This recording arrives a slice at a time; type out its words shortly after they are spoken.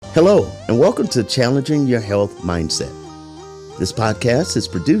Hello, and welcome to Challenging Your Health Mindset. This podcast is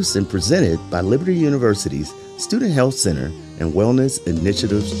produced and presented by Liberty University's Student Health Center and Wellness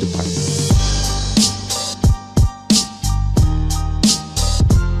Initiatives Department.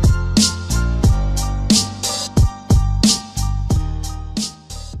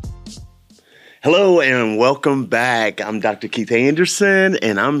 Hello and welcome back. I'm Dr. Keith Anderson,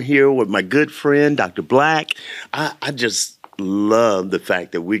 and I'm here with my good friend, Dr. Black. I just love the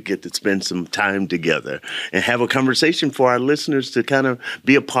fact that we get to spend some time together and have a conversation for our listeners to kind of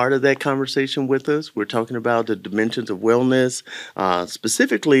be a part of that conversation with us. We're talking about the dimensions of wellness.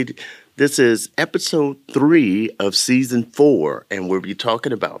 Specifically, this is episode 3 of season 4, and we'll be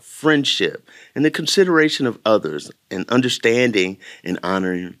talking about friendship and the consideration of others and understanding and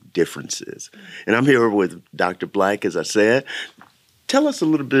honoring differences. And I'm here with Dr. Black, as I said. Tell us a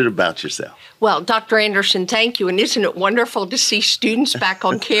little bit about yourself. Well, Dr. Anderson, thank you. And isn't it wonderful to see students back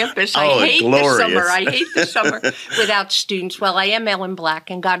on campus? I hate the summer without students. Well, I am Ellen Black,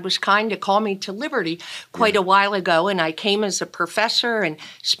 and God was kind to call me to Liberty quite a while ago. And I came as a professor and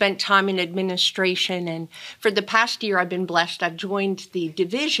spent time in administration. And for the past year, I've been blessed. I've joined the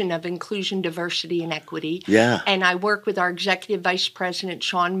Division of Inclusion, Diversity, and Equity. Yeah. And I work with our Executive Vice President,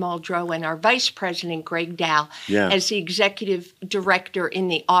 Sean Muldrow, and our Vice President, Greg Dow, as the Executive Director in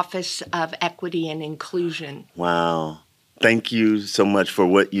the Office of Equity and Inclusion. Wow. Thank you so much for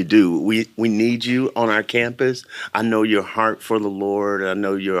what you do. We need you on our campus. I know your heart for the Lord. I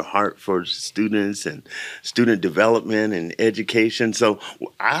know your heart for students and student development and education. So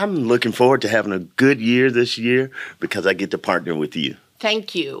I'm looking forward to having a good year this year because I get to partner with you.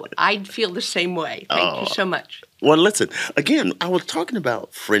 Thank you. I feel the same way. Thank you so much. Well, listen, again, I was talking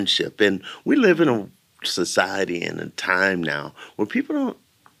about friendship, and we live in a society and a time now where people don't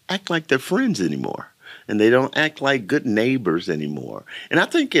act like they're friends anymore, and they don't act like good neighbors anymore. And I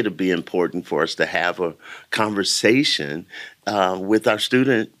think it'd be important for us to have a conversation with our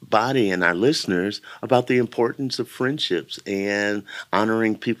student body and our listeners about the importance of friendships and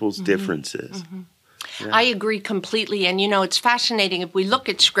honoring people's differences. Mm-hmm. Yeah. I agree completely. And, it's fascinating if we look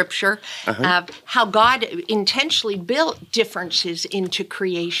at Scripture, how God intentionally built differences into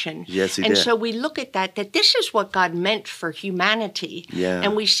creation. Yes, He did. And so we look at that this is what God meant for humanity. Yeah.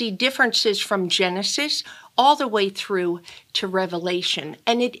 And we see differences from Genesis all the way through to Revelation.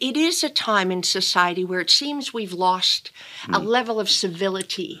 And it is a time in society where it seems we've lost a level of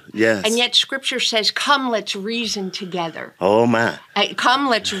civility. Yes. And yet Scripture says, come, let's reason together. Oh, my. Come,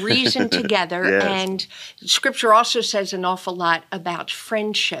 let's reason together. Yes. And Scripture also says an awful lot about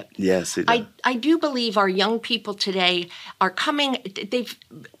friendship. Yes, it does. I do believe our young people today are coming,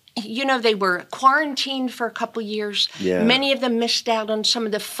 they were quarantined for a couple years. Yeah. Many of them missed out on some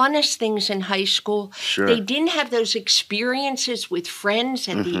of the funnest things in high school. Sure. They didn't have those experiences with friends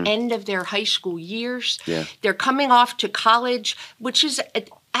at the end of their high school years. Yeah. They're coming off to college, which is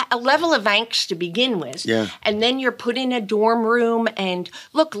a level of angst to begin with. Yeah. And then you're put in a dorm room, and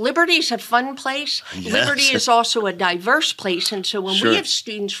look, Liberty's a fun place. Yes. Liberty is also a diverse place. And so when Sure. we have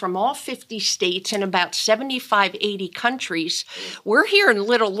students from all 50 states and about 75, 80 countries, we're here in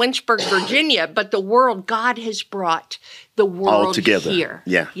little Lynchburg, Virginia, but the world, God has brought the world all together. Here.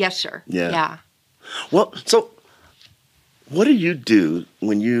 Yeah. Yes, sir. Yeah. Well, so what do you do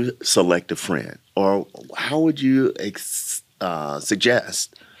when you select a friend? Or how would you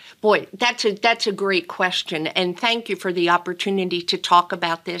suggest? Boy, that's a great question, and thank you for the opportunity to talk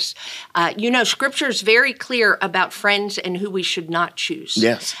about this. Scripture is very clear about friends and who we should not choose.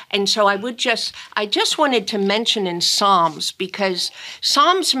 Yes. And so I just wanted to mention in Psalms, because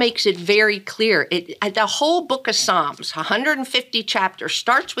Psalms makes it very clear. The whole book of Psalms, 150 chapters,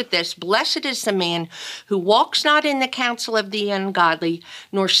 starts with this: "Blessed is the man who walks not in the counsel of the ungodly,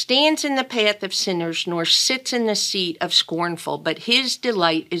 nor stands in the path of sinners, nor sits in the seat of scornful, but his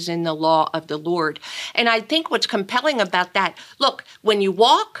delight is in the law of the Lord." And I think what's compelling about that, look, when you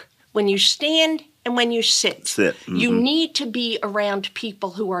walk, when you stand, and when you sit. You need to be around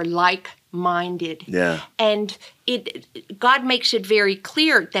people who are like-minded. Yeah. And God makes it very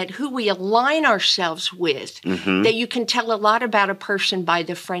clear that who we align ourselves with, that you can tell a lot about a person by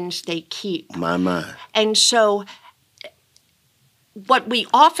the friends they keep. My. And so what we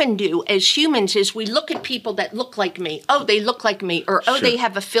often do as humans is we look at people that look like me. Oh, they look like me. Or, oh, they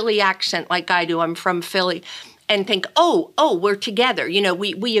have a Philly accent like I do. I'm from Philly. And think, oh, we're together.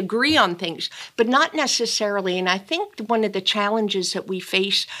 We agree on things, but not necessarily. And I think one of the challenges that we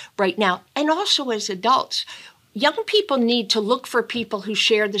face right now, and also as adults, young people need to look for people who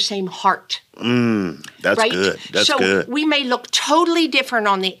share the same heart. That's right? good. That's so good. We may look totally different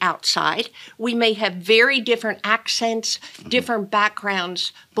on the outside. We may have very different accents, different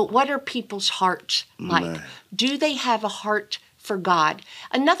backgrounds, but what are people's hearts like? Do they have a heart for God?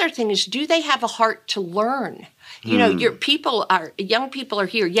 Another thing is, do they have a heart to learn? You know, young people are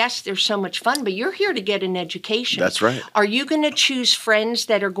here. Yes, there's so much fun, but you're here to get an education. That's right. Are you going to choose friends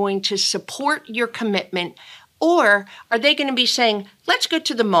that are going to support your commitment? Or are they going to be saying, let's go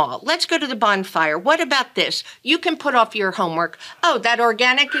to the mall, let's go to the bonfire, what about this? You can put off your homework. Oh, that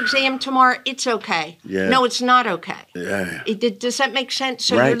organic exam tomorrow, it's okay. Yeah. No, it's not okay. Yeah. Does that make sense?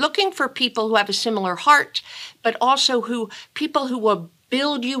 So Right. You're looking for people who have a similar heart, but also people who will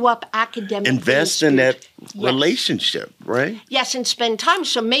build you up academically. Invest in that Yes. relationship, right? Yes, and spend time.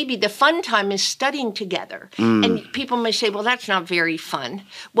 So maybe the fun time is studying together. And people may say, well, that's not very fun.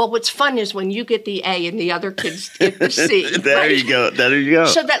 Well, what's fun is when you get the A and the other kids get the C. There right? you go. There you go.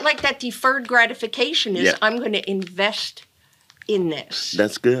 So that deferred gratification is, Yeah. I'm going to invest in this.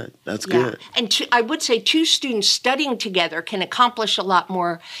 That's good. That's good. And I would say two students studying together can accomplish a lot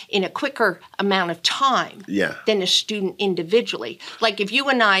more in a quicker amount of time Yeah. than a student individually. Like if you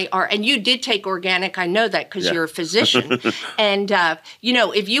and I are, and you did take organic, I know that because Yeah. you're a physician. And,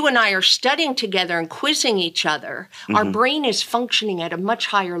 if you and I are studying together and quizzing each other, our brain is functioning at a much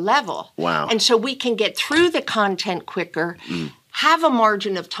higher level. Wow. And so we can get through the content quicker, have a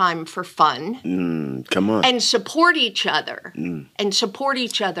margin of time for fun, Come on. and support each other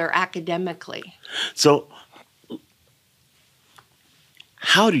academically. So,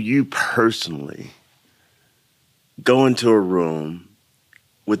 how do you personally go into a room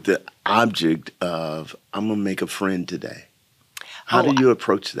with the object of, I'm going to make a friend today? How do you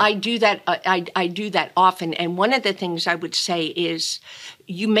approach that? I do that. I do that often. And one of the things I would say is,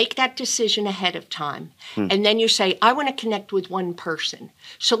 you make that decision ahead of time, and then you say, I want to connect with one person.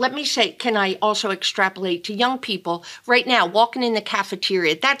 So let me say, can I also extrapolate to young people right now walking in the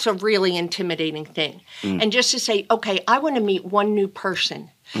cafeteria? That's a really intimidating thing. And just to say, okay, I want to meet one new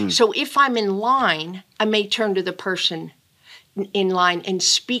person. So if I'm in line, I may turn to the person in line and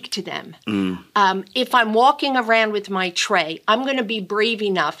speak to them. If I'm walking around with my tray, I'm going to be brave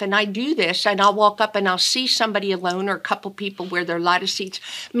enough, and I do this, and I'll walk up and I'll see somebody alone or a couple people where there are a lot of seats.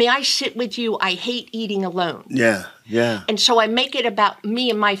 May I sit with you? I hate eating alone. Yeah. And so I make it about me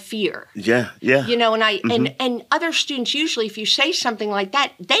and my fear. Yeah. And other students, usually if you say something like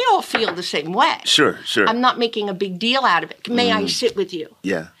that, they all feel the same way. Sure. I'm not making a big deal out of it. May I sit with you?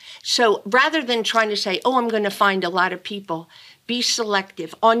 Yeah. So rather than trying to say, I'm going to find a lot of people, be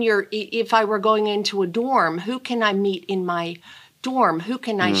selective. If I were going into a dorm, who can I meet in my dorm? Who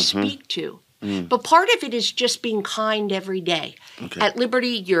can I speak to? But part of it is just being kind every day. Okay. At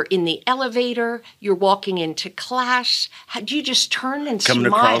Liberty, you're in the elevator, you're walking into class. Do you just turn and Coming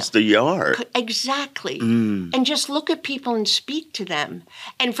smile? across the yard. Exactly. And just look at people and speak to them.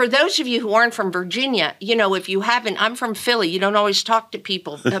 And for those of you who aren't from Virginia, if you haven't, I'm from Philly. You don't always talk to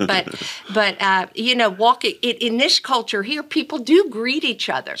people. But in this culture here, people do greet each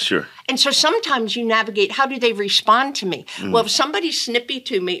other. Sure. And so sometimes you navigate, how do they respond to me? Well, if somebody's snippy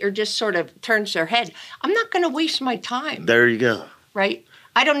to me or just sort of turns their head, I'm not going to waste my time. There you go. Right?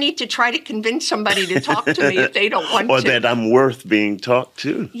 I don't need to try to convince somebody to talk to me if they don't want Or to. that I'm worth being talked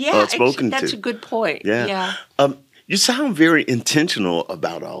to or spoken to. That's a good point. Yeah. You sound very intentional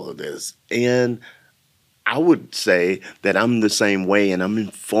about all of this. And I would say that I'm the same way, and I'm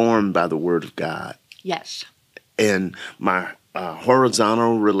informed by the Word of God. Yes. And my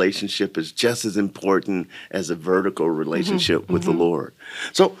horizontal relationship is just as important as a vertical relationship with the Lord.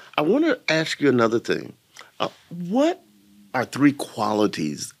 So I want to ask you another thing. What are 3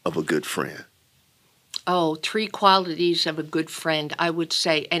 qualities of a good friend? 3 qualities of a good friend, I would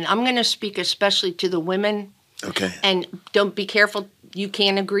say. And I'm going to speak especially to the women. Okay. And don't be careful. You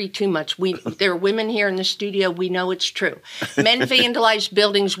can't agree too much. There are women here in the studio. We know it's true. Men vandalize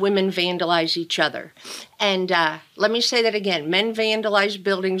buildings. Women vandalize each other. And let me say that again. Men vandalize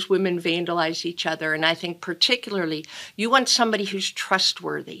buildings. Women vandalize each other. And I think particularly you want somebody who's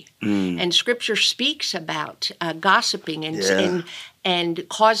trustworthy. And Scripture speaks about gossiping and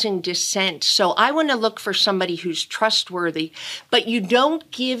causing dissent. So I want to look for somebody who's trustworthy, but you don't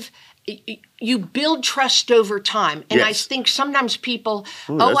give. You build trust over time. And I think sometimes people,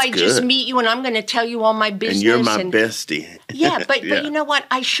 I just meet you and I'm going to tell you all my business. And you're my bestie. But you know what?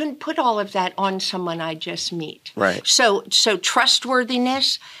 I shouldn't put all of that on someone I just meet. Right. So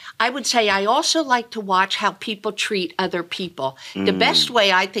trustworthiness. I would say I also like to watch how people treat other people. The best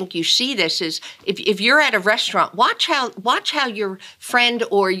way I think you see this is if you're at a restaurant, watch how your friend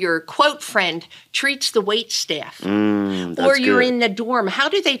or your quote friend treats the wait staff. Or you're in the dorm. How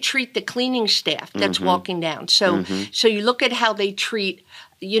do they treat the cleaning staff that's walking down? So you look at how they treat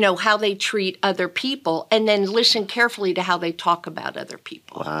how they treat other people, and then listen carefully to how they talk about other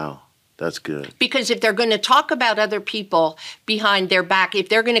people. Wow, that's good. Because if they're going to talk about other people behind their back, if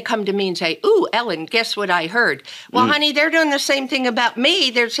they're going to come to me and say, "Ooh, Ellen, guess what I heard?" Well, honey, they're doing the same thing about me.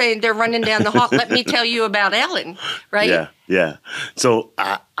 They're saying they're running down the hall. Let me tell you about Ellen, right? Yeah. So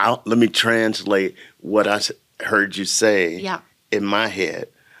let me translate what I heard you say in my head,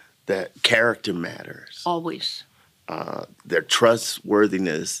 that character matters. Always. Their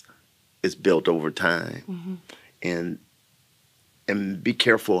trustworthiness is built over time, and be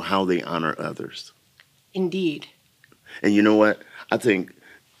careful how they honor others. Indeed. And you know what? I think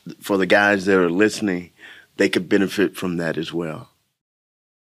for the guys that are listening, they could benefit from that as well.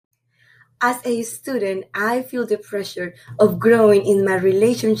 As a student, I feel the pressure of growing in my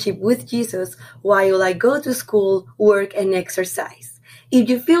relationship with Jesus while I go to school, work, and exercise. If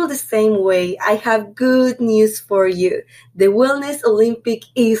you feel the same way, I have good news for you. The Wellness Olympic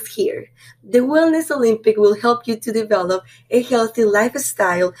is here. The Wellness Olympic will help you to develop a healthy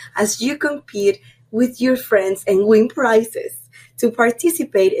lifestyle as you compete with your friends and win prizes. To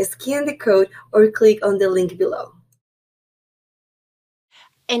participate, scan the code or click on the link below.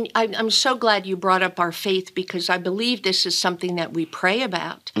 And I'm so glad you brought up our faith, because I believe this is something that we pray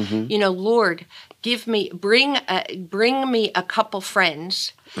about. Lord, bring me a couple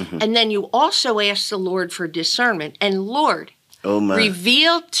friends, and then you also ask the Lord for discernment. And Lord,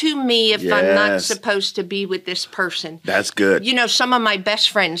 reveal to me if I'm not supposed to be with this person. That's good. Some of my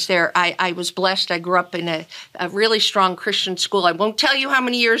best friends there, I was blessed. I grew up in a really strong Christian school. I won't tell you how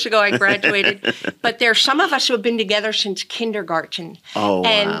many years ago I graduated, but there's some of us who have been together since kindergarten. Oh,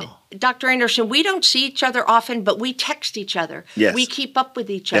 and wow. Dr. Anderson, we don't see each other often, but we text each other. Yes. We keep up with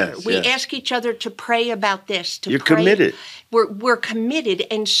each other. We ask each other to pray about this. You're committed. We're committed.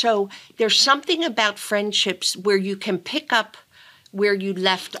 And so there's something about friendships where you can pick up where you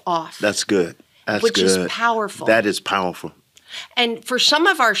left off. That's good. Which is powerful. That is powerful. And for some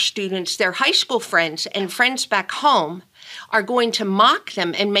of our students, their high school friends and friends back home are going to mock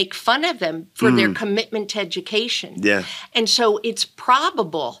them and make fun of them for their commitment to education. Yeah. And so it's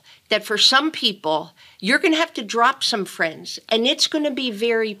probable that for some people, you're going to have to drop some friends, and it's going to be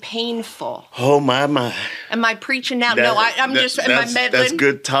very painful. Oh, my. Am I preaching now? Am I meddling? That's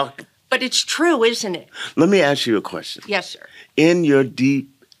good talk. But it's true, isn't it? Let me ask you a question. Yes, sir. In your deep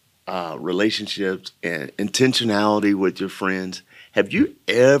relationships and intentionality with your friends, have you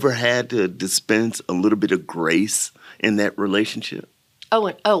ever had to dispense a little bit of grace in that relationship?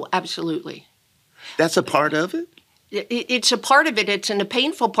 Oh, absolutely. That's a part of it? It's a part of it. It's a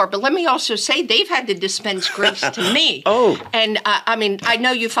painful part. But let me also say they've had to dispense grace to me. And I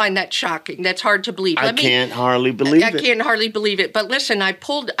know you find that shocking. That's hard to believe. I can't hardly believe it. I can't hardly believe it. But listen, I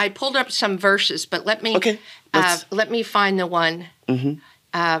pulled up some verses, but let me find the one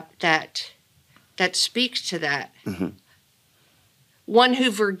that speaks to that. One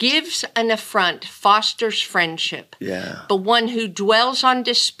who forgives an affront fosters friendship. Yeah. But one who dwells on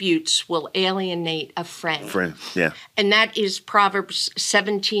disputes will alienate a friend. Yeah. And that is Proverbs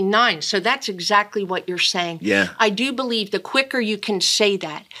 17:9. So that's exactly what you're saying. Yeah. I do believe the quicker you can say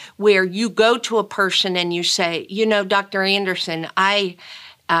that, where you go to a person and you say, Dr. Anderson, I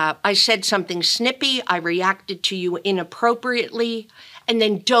said something snippy, I reacted to you inappropriately, and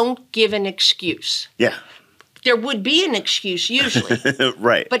then don't give an excuse. Yeah. There would be an excuse usually.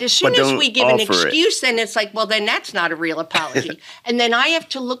 Right. But as soon as we give an excuse, then it's like, well, then that's not a real apology. And then I have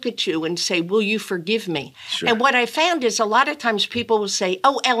to look at you and say, will you forgive me? Sure. And what I found is a lot of times people will say,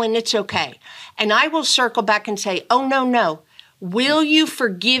 oh, Ellen, it's okay. And I will circle back and say, oh, no. Will you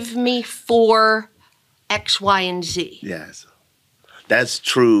forgive me for X, Y, and Z? Yes. That's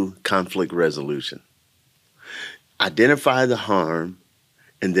true conflict resolution. Identify the harm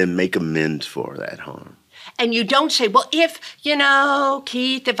and then make amends for that harm. And you don't say, well, if,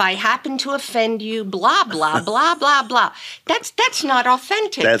 Keith, if I happen to offend you, blah, blah, blah, blah, blah. That's not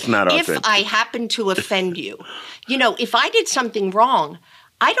authentic. That's not authentic. If I happen to offend you. If I did something wrong,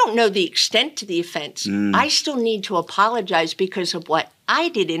 I don't know the extent to the offense. I still need to apologize because of what I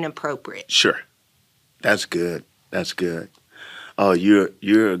did inappropriate. Sure. That's good. Oh,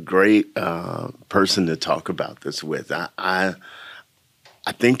 you're a great person to talk about this with. I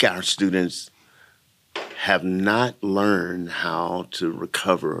think our students have not learned how to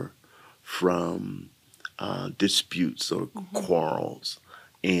recover from disputes or quarrels.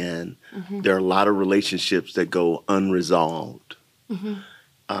 and there are a lot of relationships that go unresolved.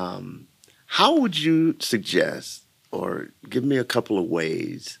 How would you suggest, or give me a couple of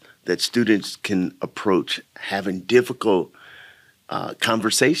ways that students can approach having difficult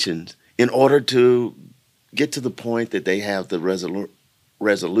conversations in order to get to the point that they have the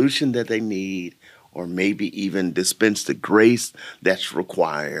resolution that they need, or maybe even dispense the grace that's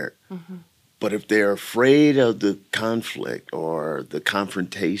required? But if they're afraid of the conflict or the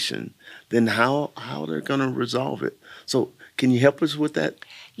confrontation, then how they're going to resolve it? So can you help us with that?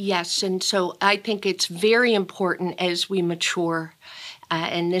 Yes, and so I think it's very important as we mature,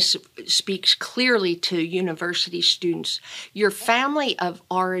 and this speaks clearly to university students. Your family of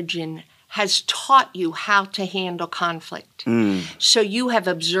origin has taught you how to handle conflict. So you have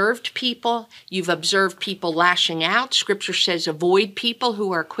observed people. You've observed people lashing out. Scripture says avoid people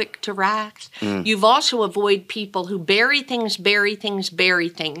who are quick to wrath. You've also avoided people who bury things. But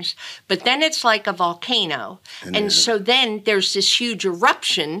then it's like a volcano. And so then there's this huge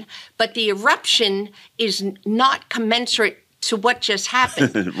eruption, but the eruption is not commensurate to what just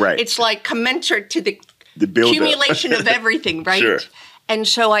happened. Right. It's like commensurate to the build-up. accumulation of everything, right? Sure. And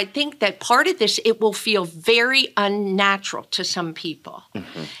so I think that part of this, it will feel very unnatural to some people.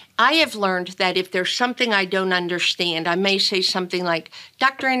 I have learned that if there's something I don't understand, I may say something like,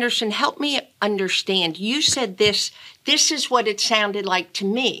 Dr. Anderson, help me understand. You said this. This is what it sounded like to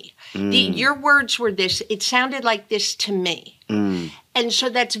me. Your words were this. It sounded like this to me. And so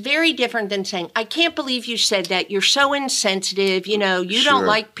that's very different than saying, I can't believe you said that. You're so insensitive. You know, you don't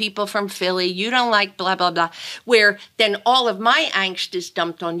like people from Philly. You don't like blah, blah, blah. Where then all of my angst is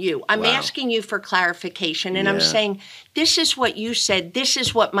dumped on you. I'm asking you for clarification. And I'm saying, this is what you said. This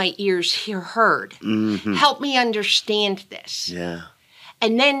is what my ears heard. Help me understand this. Yeah.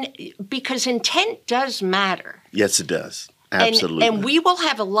 And then, because intent does matter. Yes, it does. Absolutely. And we will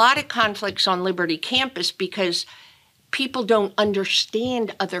have a lot of conflicts on Liberty Campus because people don't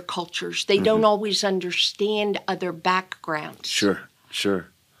understand other cultures. They don't always understand other backgrounds. Sure.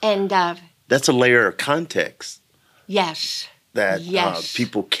 And that's a layer of context yes. that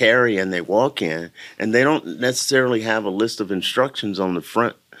people carry and they walk in, and they don't necessarily have a list of instructions on the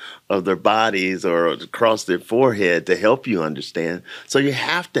front of their bodies or across their forehead to help you understand. So you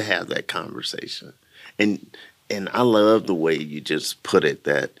have to have that conversation. And I love the way you just put it,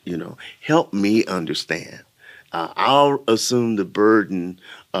 that, help me understand. I'll assume the burden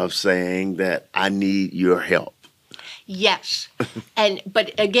of saying that I need your help. Yes.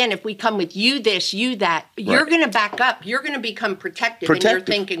 But again, if we come with you this, you that, you're going to back up. You're going to become protective. And you're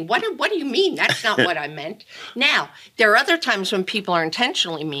thinking, what do you mean? That's not what I meant. Now, there are other times when people are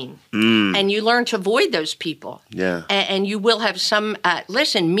intentionally mean. And you learn to avoid those people. Yeah. And you will have some,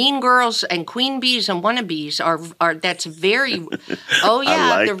 listen, mean girls and queen bees and wannabes are that's very,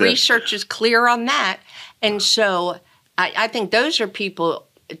 like the that. research is clear on that. And so I think those are people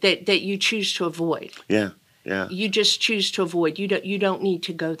that you choose to avoid. Yeah. You just choose to avoid. You don't need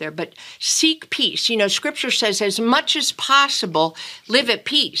to go there. But seek peace. Scripture says as much as possible, live at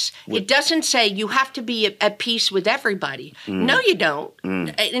peace. It doesn't say you have to be at peace with everybody. No, you don't.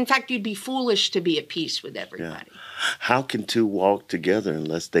 In fact, you'd be foolish to be at peace with everybody. Yeah. How can two walk together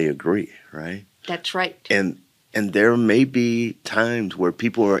unless they agree, right? That's right. And there may be times where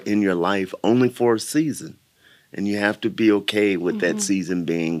people are in your life only for a season, and you have to be okay with that season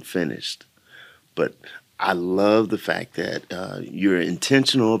being finished. But I love the fact that you're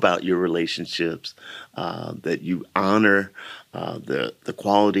intentional about your relationships, that you honor the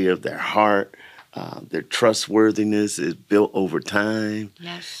quality of their heart, their trustworthiness is built over time.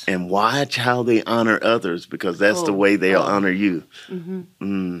 Yes. And watch how they honor others, because that's the way they'll honor you.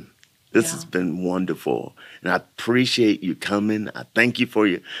 This has been wonderful, and I appreciate you coming. I thank you for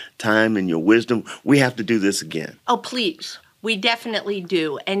your time and your wisdom. We have to do this again. Oh, please. We definitely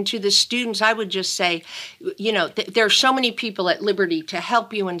do. And to the students, I would just say, there are so many people at Liberty to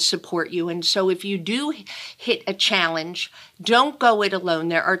help you and support you. And so if you do hit a challenge, don't go it alone.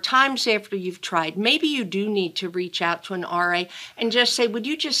 There are times after you've tried, maybe you do need to reach out to an RA and just say, would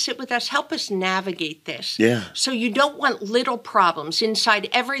you just sit with us? Help us navigate this. Yeah. So you don't want little problems. Inside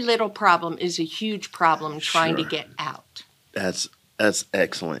every little problem is a huge problem trying to get out. That's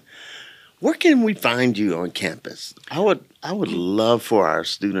excellent. Where can we find you on campus? I would love for our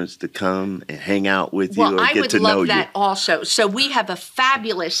students to come and hang out with you Well, or I get would to know love you. that also. So we have a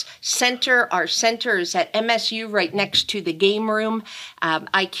fabulous center. Our center is at MSU right next to the game room.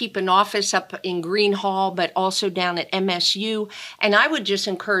 I keep an office up in Green Hall, but also down at MSU. And I would just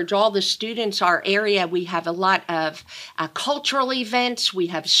encourage all the students, our area, we have a lot of cultural events. We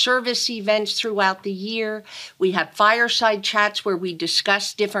have service events throughout the year. We have fireside chats where we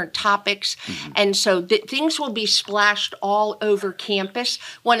discuss different topics. And so things will be splashed all over campus.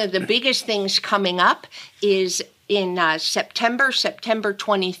 One of the biggest things coming up is in September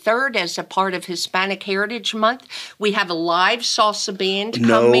 23rd, as a part of Hispanic Heritage Month. We have a live salsa band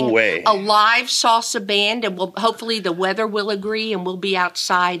coming. No way. A live salsa band, and hopefully the weather will agree and we'll be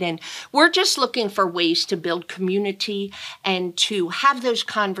outside. And we're just looking for ways to build community and to have those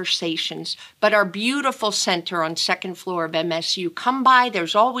conversations. But our beautiful center on second floor of MSU, come by.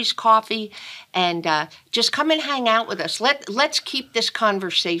 There's always coffee, and just come and hang out with us. Let's keep this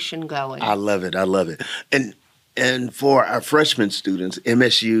conversation going. I love it. I love it. And for our freshman students,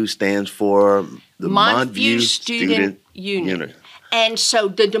 MSU stands for the Montview Student Union. And so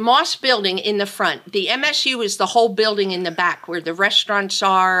the DeMoss building in the front, the MSU is the whole building in the back where the restaurants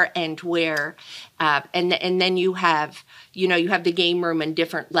are and where, and then you have the game room and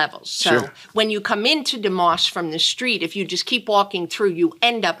different levels. So Sure. when you come into DeMoss from the street, if you just keep walking through, you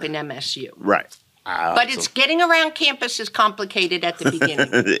end up in MSU. Right. But it's getting around campus is complicated at the beginning.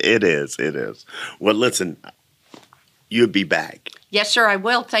 It is. It is. Well, listen, you'll be back. Yes, sir, I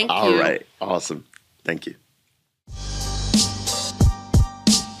will. Thank you. All right. Awesome. Thank you.